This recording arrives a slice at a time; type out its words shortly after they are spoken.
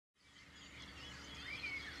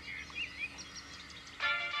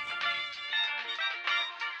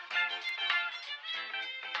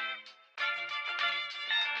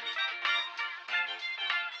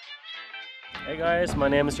Hey guys, my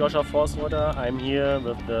name is Joscha Forswater. I'm here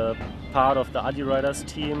with the part of the adiridas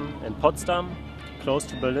team in Potsdam, close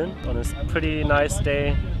to Berlin, on a pretty nice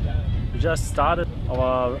day. We just started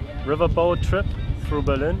our riverboat trip through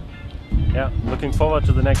Berlin. Yeah, looking forward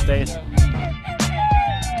to the next days.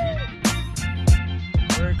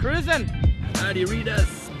 We're cruising!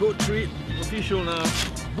 Adiridas boat trip official now.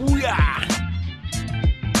 Booyah!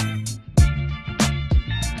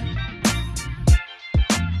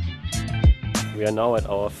 We are now at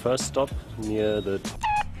our first stop near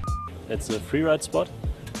it's a freeride spot,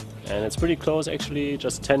 and it's pretty close actually,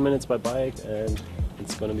 just 10 minutes by bike, and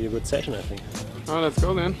it's gonna be a good session I think. Oh, let's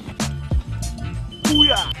go then.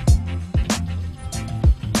 Booyah!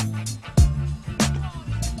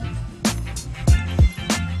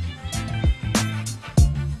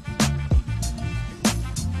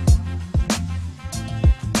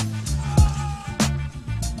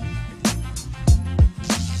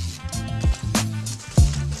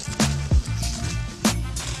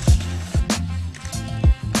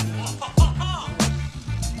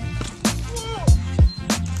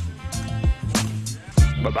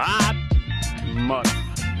 Bye-bye! Mud.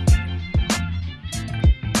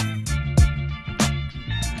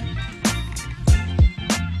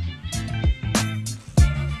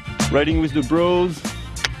 Riding with the bros,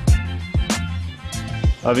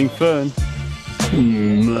 having fun.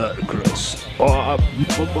 Motocross.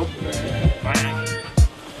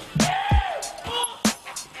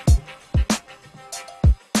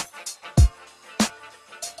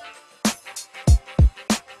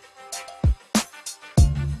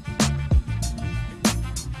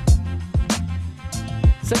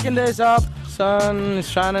 Second day's up, sun is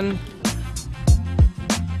shining.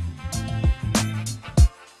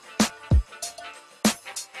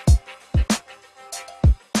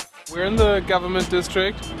 We're in the government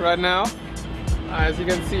district right now. As you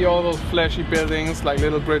can see, all those flashy buildings like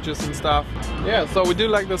little bridges and stuff. Yeah, so we do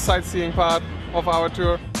like the sightseeing part of our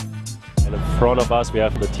tour. And in front of us we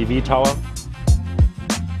have the TV tower.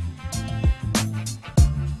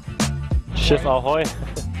 Schiff ahoy!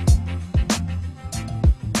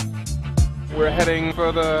 We're heading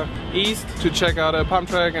further east to check out a pump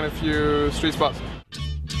track and a few street spots.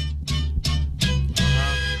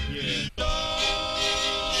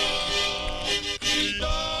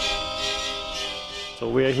 So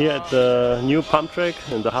we're here at the new pump track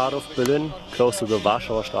in the heart of Berlin, close to the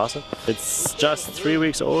Warschauer Straße. It's just 3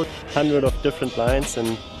 weeks old, 100 of different lines,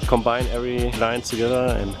 and combine every line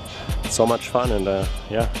together, and it's so much fun, and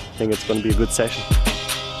yeah, I think it's going to be a good session.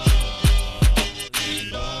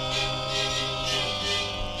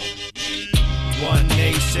 One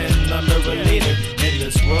nation under a leader in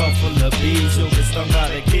this world full of bees who get stung by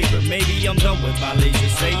the keeper. Maybe I'm done with my leisure,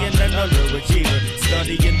 saying an underachiever,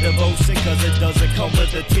 studying devotion cause it doesn't come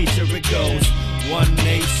with a teacher. It goes one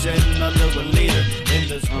nation under a leader in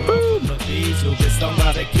this world full of bees who get stung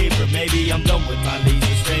by the keeper. Maybe I'm done with my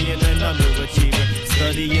leisure, staying an underachiever,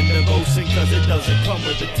 studying devotion cause it doesn't come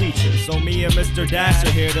with a teacher. So me and Mr. Dash are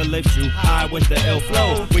here to lift you high with the ill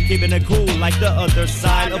flow. We're keeping it cool like the other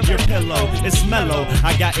side of your pillow. It's mellow,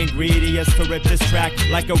 I got ingredients to rip this track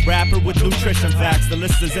like a rapper with nutrition facts. The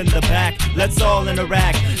list is in the back, let's all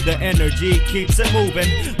interact. The energy keeps it moving,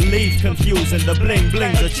 leave confusing. The bling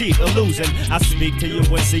bling's a cheap illusion. I speak to you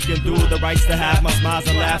when seeking through the rights to have my smiles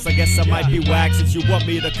and laughs. I guess I might be whack since you want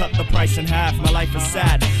me to cut the price in half. My life is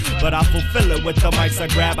sad, but I fulfill it with the mics I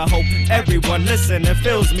grab. I hope everyone listen and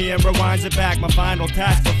fills me and rewinds it back. My final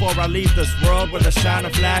task before I leave this world where the shine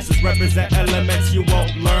of flashes represent elements you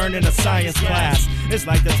won't learn in a science class. It's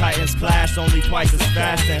like the Titans clash, only twice as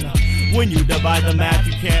fast. And when you divide the math,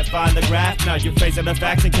 you can't find the graph. Now you're facing the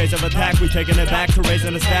facts in case of attack. We're taking it back to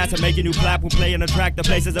raising the stats and making you clap. We're playing a track. The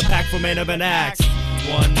place is a pack for main event acts.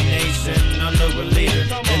 One nation under a leader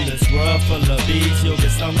in this world full of bees. You'll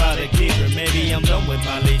get stung by the keeper. Maybe I'm done with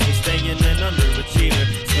my leisure, staying an underachiever,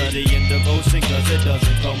 studying devotion cause it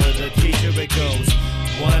doesn't come with a teacher. It goes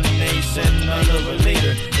one nation under a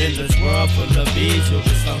leader in this world full of bees. You'll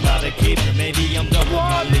get stung by the keeper. Maybe I'm done with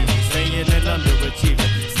my leisure, staying an underachiever,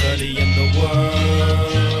 studying the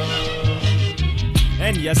world.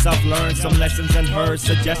 And yes, I've learned some lessons and heard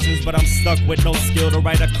suggestions, but I'm stuck with no skill to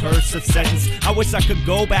write a cursive sentence. I wish I could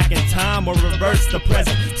go back in time or reverse the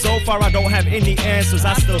present. So far I don't have any answers,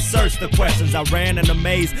 I still search the questions. I ran in a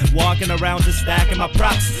maze, walking around just stacking my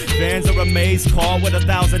props. Fans are amazed, called with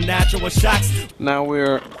 1,000 natural shocks. Now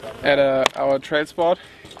we're at our trail spot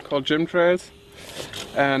called Gym Trails,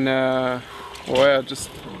 and well, I just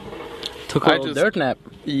took a little dirt nap.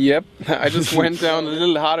 Yep, I just went down a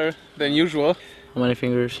little harder than usual. How many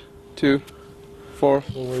fingers? 2. for.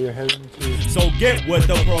 So get with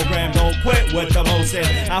the program, don't quit with the motion.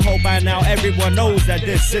 I hope by now everyone knows that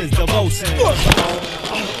this is devotion.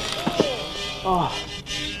 All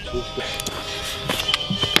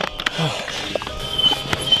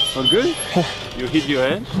good? You hit your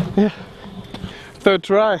head? Yeah. Third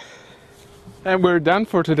try. And we're done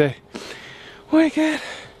for today. Wicked.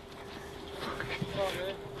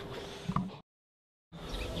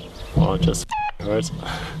 Oh, it just hurts.